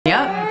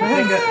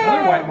get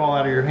another white ball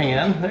out of your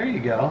hand. There you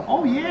go.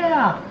 Oh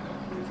yeah!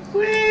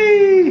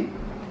 Whee!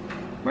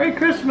 Merry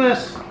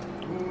Christmas!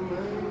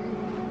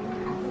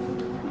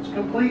 It's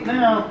complete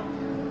now.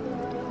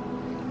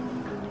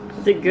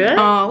 Is it good?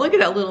 Oh, look at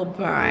that little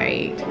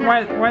bite.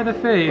 Why the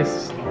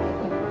face?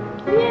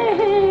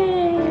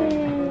 Yay!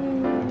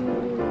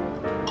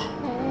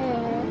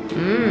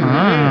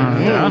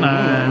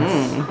 Donuts.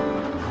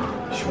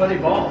 Sweaty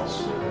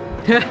balls.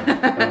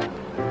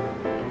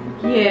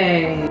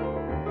 Yay.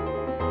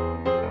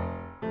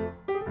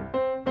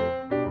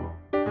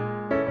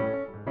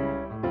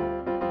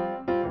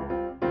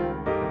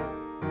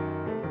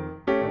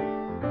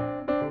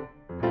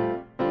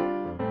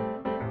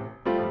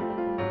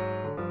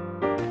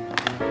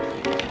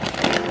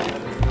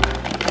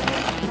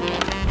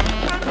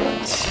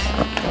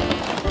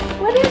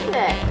 What is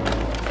it?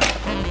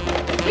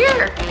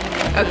 Here.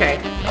 Okay.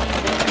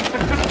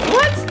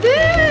 What's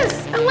this?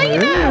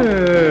 Elena!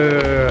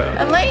 Ooh.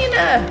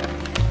 Elena!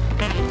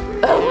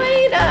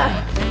 Elena!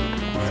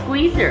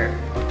 Squeeze her.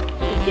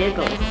 She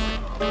giggles.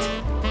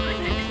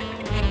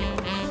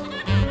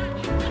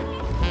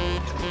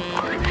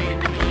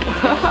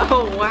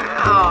 Oh,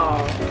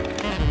 wow.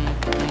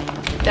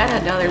 Is that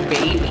another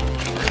baby?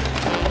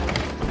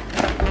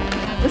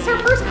 This is our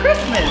first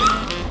Christmas.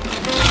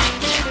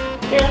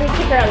 Here, let me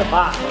take her out of the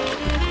box.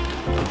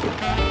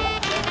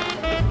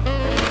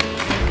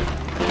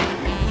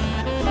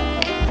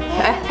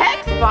 A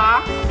hex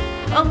box?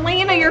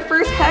 Elena, your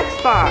first hex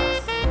box.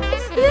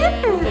 What's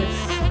this?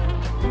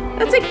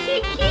 That's a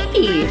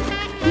Kiki.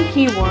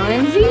 Kiki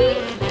onesie.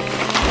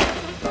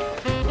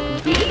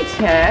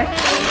 V-Tech.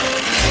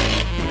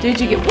 Did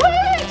you get what?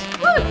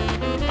 Look.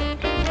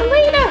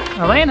 Elena.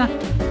 Elena.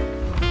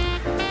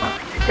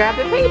 Grab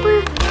the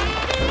paper.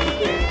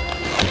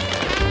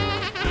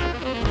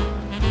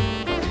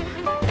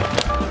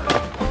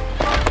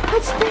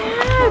 What's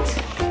that?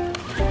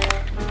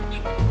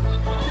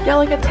 Yeah,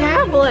 like a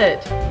tablet.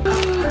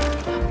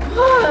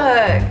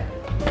 Look.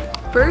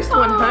 First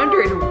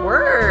 100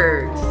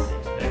 words.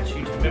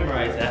 You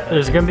memorize that.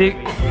 There's gonna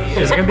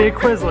be a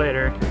quiz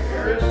later.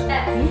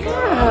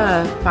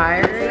 Yeah,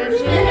 fire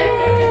engine.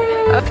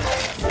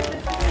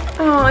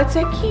 Oh, it's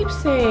a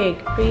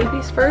keepsake.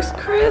 Baby's first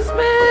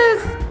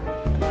Christmas.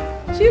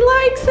 She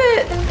likes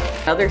it.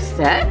 Another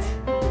set?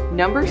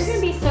 Number You're gonna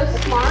be so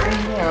smart.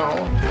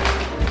 No.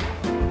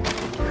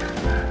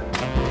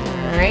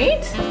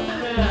 Alright.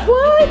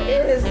 What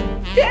is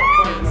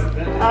that?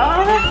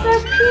 Oh, that's so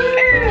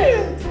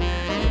cute.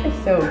 It's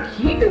so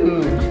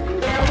cute.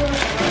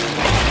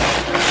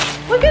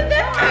 Look at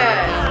that.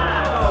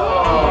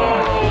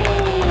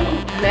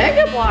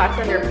 Mega blocks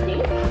under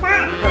pink.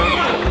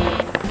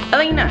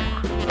 Elena.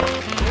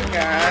 You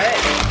got it.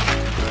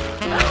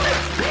 Oh,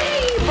 it's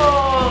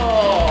table.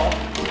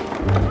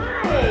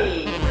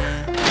 Nice.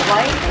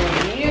 Light and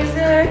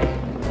music.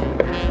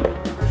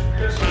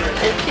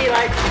 And she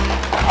likes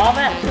all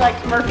that. She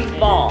likes Murphy's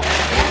Ball.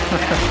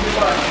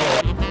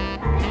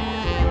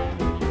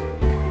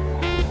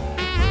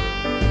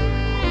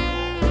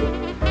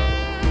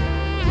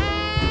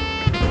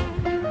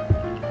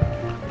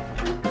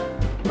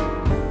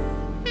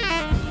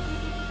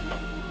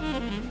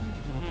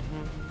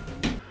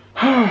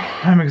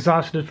 I'm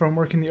exhausted from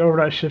working the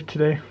overnight shift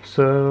today,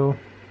 so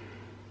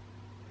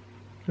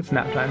it's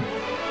nap time.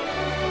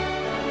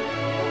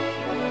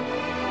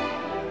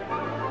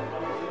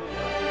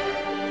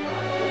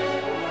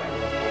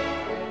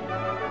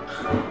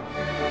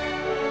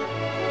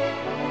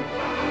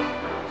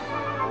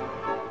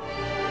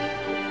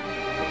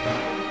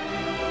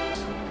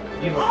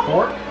 You have a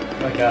fork?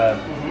 Like a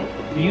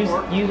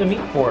use a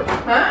meat fork.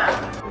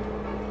 Huh?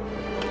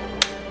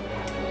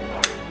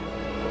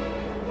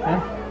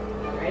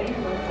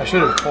 I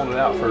should have pulled it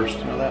out first,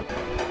 you know that?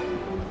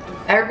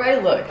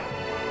 Everybody look.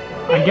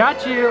 I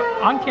got you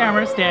on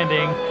camera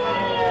standing.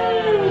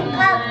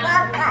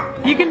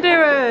 You can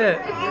do it!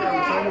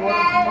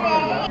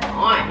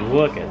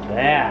 Look at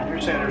that.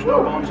 You're saying there's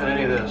no bones in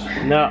any of this?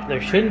 No,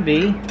 there shouldn't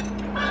be.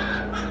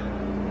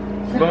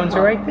 Bones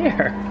are right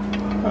there.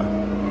 Huh.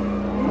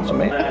 That's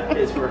amazing. That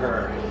is for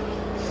her.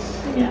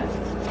 Yes.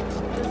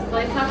 Just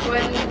slice off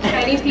one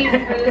tiny piece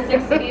for the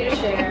 6 of you to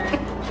share,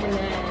 and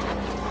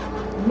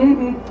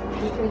then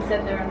you can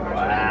sit there and watch.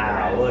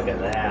 Wow, look at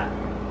that.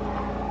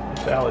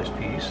 Sally's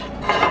piece.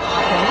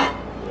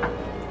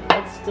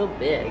 It's still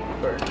big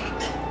for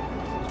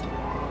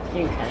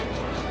you can.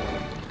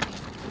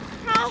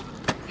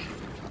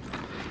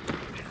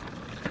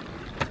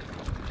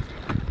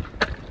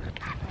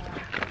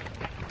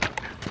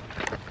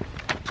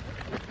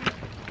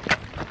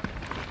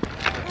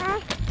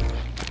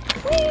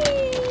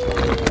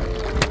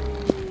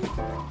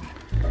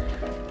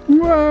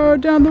 Whoa,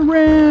 down the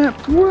ramp!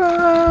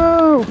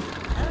 Whoa!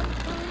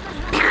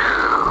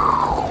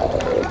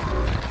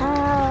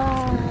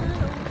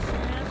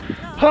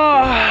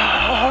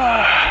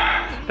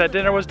 That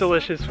dinner was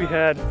delicious. We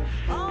had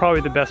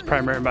probably the best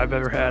prime rib I've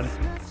ever had.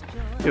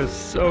 It was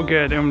so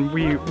good, and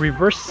we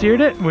reverse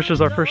seared it, which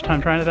was our first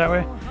time trying it that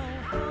way.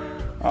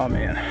 Oh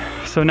man.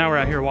 So now we're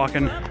out here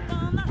walking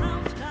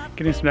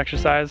getting some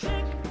exercise.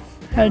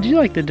 How did you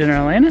like the dinner,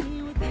 Elena?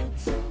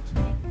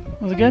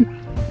 Was it good?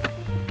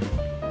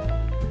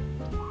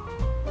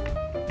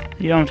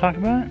 You don't want to talk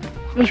about it?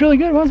 It was really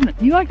good, wasn't it?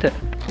 You liked it.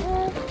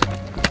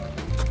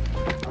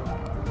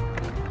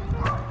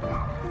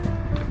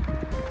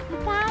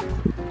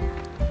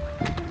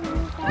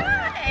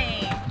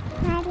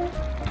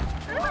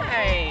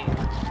 Hi.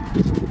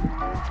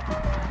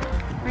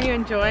 Are you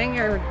enjoying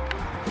your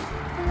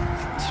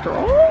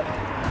stroll?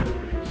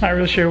 Not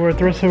really sure what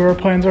the rest of our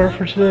plans are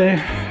for today.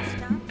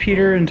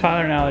 Peter and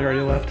Tyler and Allie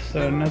already left,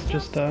 so now it's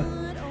just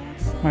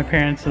my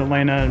parents and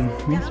Elena and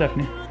me and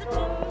Stephanie.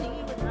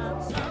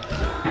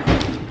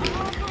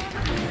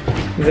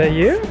 Is that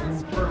you?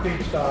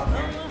 Perfect stop.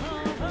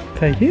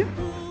 Thank you.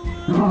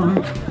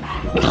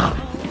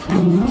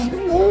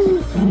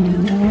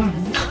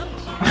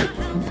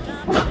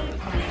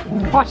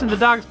 Watching the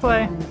dogs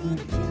play.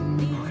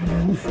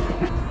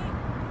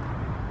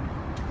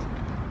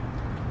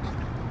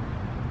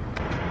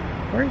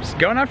 We're just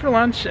going out for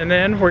lunch and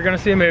then we're gonna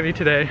see a movie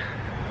today.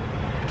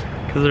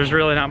 Because there's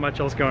really not much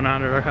else going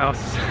on at our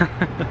house.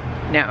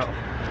 No.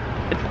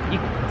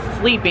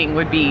 Sleeping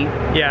would be...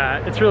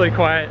 Yeah, it's really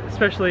quiet,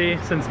 especially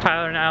since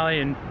Tyler and Allie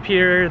and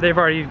Peter, they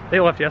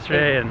left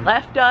yesterday and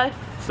left us.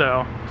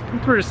 So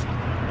we're just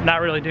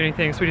not really doing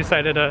anything. So we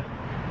decided to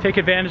take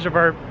advantage of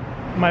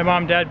my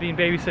mom and dad being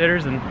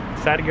babysitters and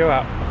decided to go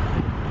out.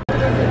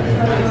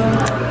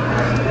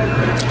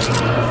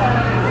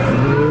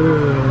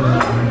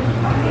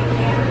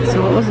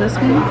 So what was this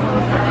one?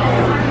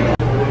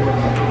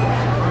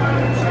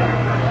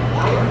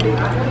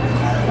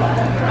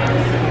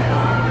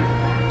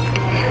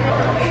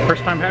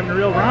 First time having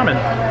real ramen.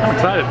 I'm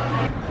excited.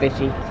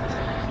 Fishy.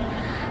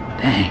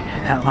 Dang,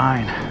 that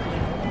line.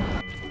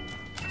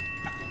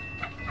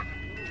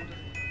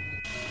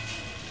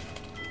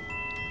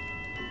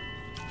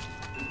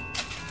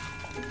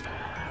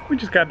 We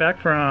just got back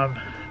from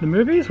the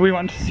movies. We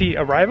went to see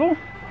Arrival.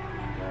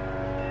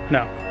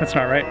 No, that's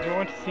not right. We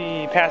went to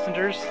see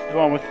Passengers, the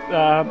one with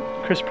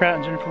Chris Pratt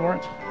and Jennifer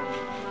Lawrence.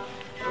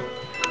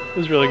 It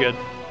was really good.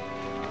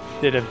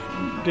 Did a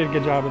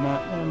good job in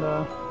that, and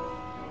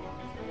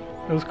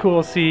it was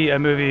cool to see a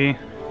movie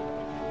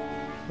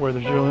where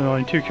there's really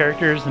only two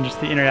characters and just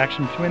the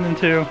interaction between them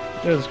two.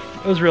 It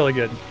was really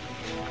good.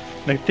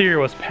 The theater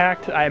was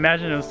packed. I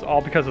imagine it was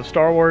all because of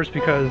Star Wars,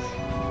 because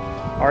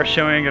our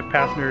showing of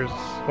Passengers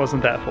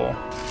wasn't that full.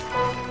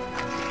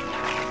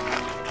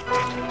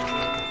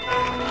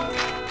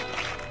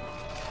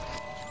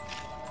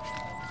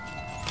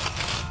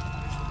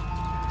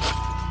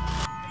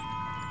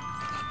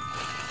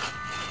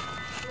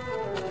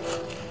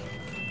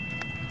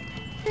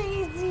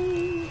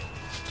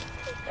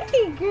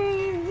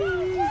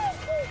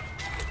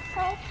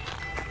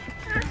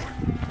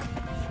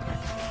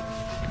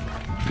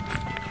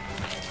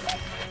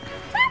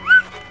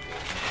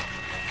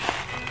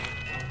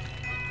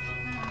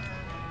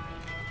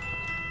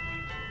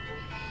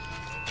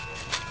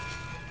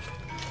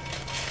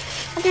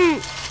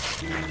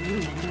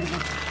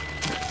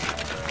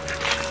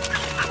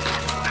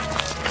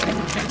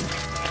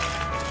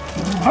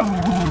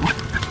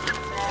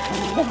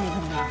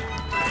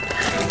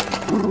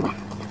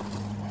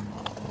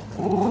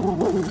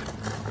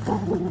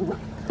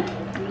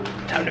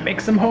 Time to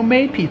make some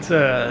homemade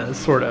pizza,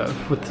 sort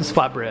of, with this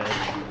flatbread.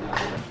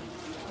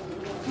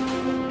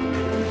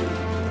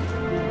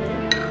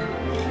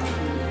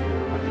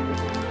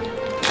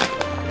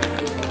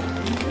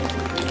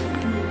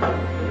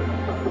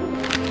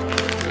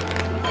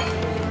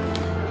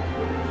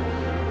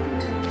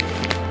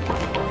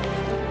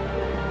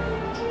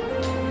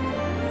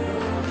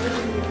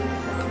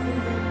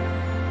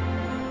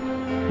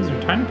 These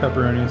are tiny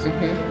pepperonis.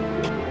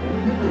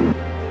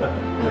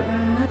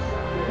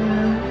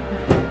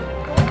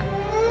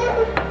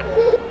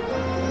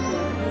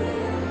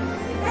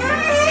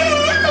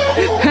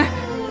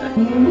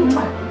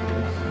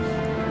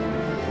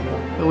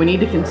 But we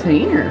need a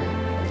container.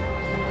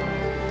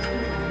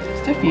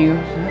 Just a few,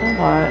 not a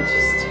lot,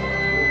 just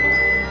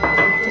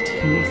to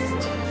taste.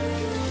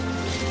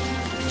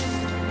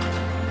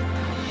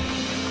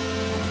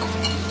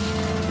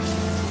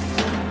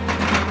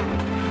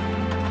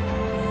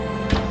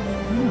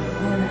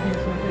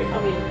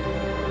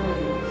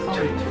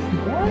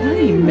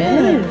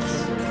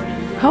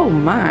 Oh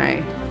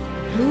my.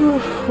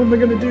 What am I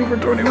gonna do for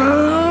 20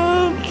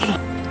 minutes?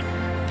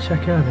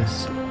 Check out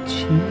this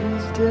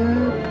cheese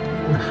dip.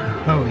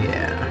 Oh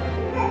yeah.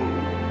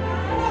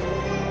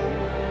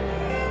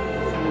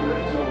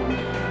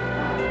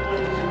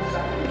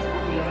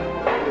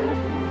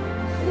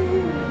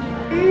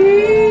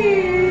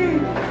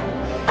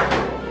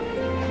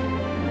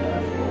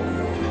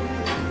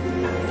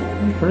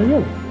 Pretty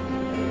good.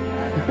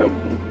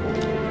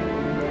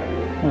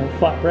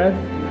 Flatbread?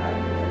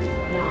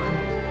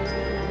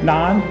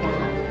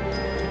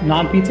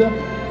 Non pizza?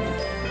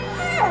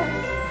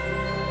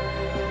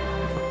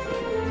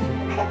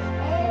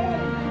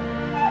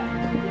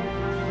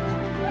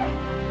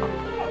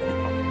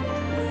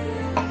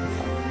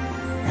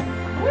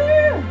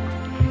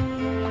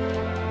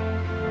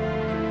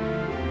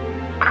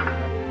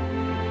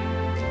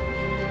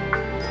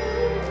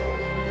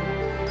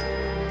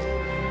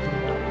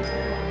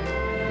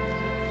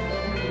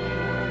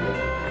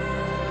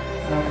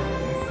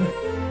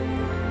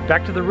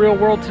 back to the real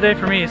world today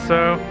for me,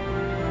 so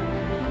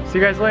see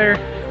you guys later.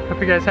 Hope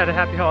you guys had a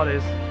happy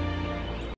holidays.